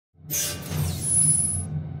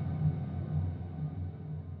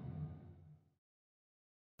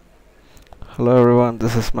Hello everyone,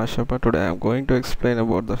 this is Mashapa. Today I am going to explain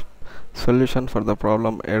about the solution for the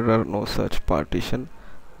problem error no such partition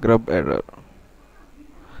grub error.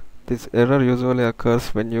 This error usually occurs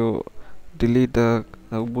when you delete the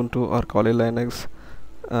Ubuntu or Kali Linux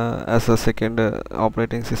as a second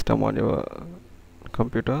operating system on your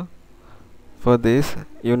computer. For this,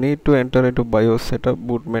 you need to enter into BIOS setup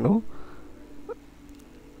boot menu.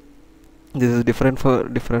 This is different for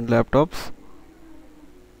different laptops.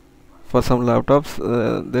 For some laptops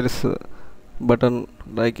there is a button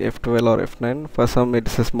like F12 or F9. For some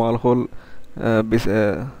it's a small hole at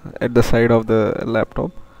the side of the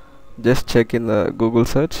laptop. Just check in the Google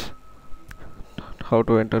search how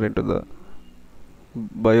to enter into the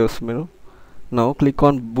BIOS menu. Now click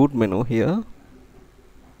on boot menu here.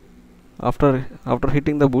 After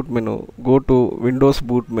hitting the boot menu, go to Windows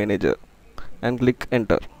Boot Manager and click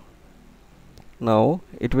enter. Now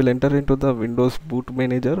it will enter into the Windows Boot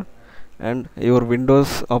Manager and your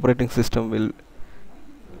Windows operating system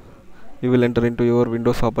you will enter into your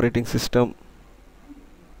Windows operating system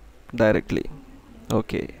directly.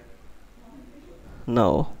 Okay,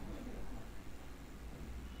 now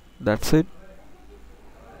that's it.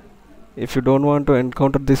 If you don't want to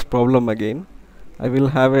encounter this problem again, I will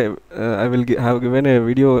have have given a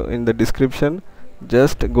video in the description.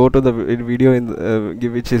 Just go to the video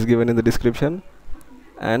which is given in the description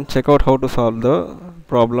and check out how to solve the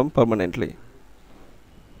problem permanently.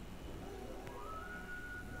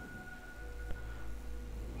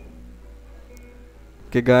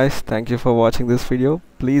 Okay guys, thank you for watching this video.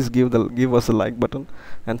 Please give us a like button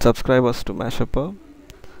and subscribe us to Mashapa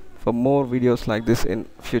for more videos like this in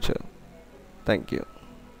future. Thank you.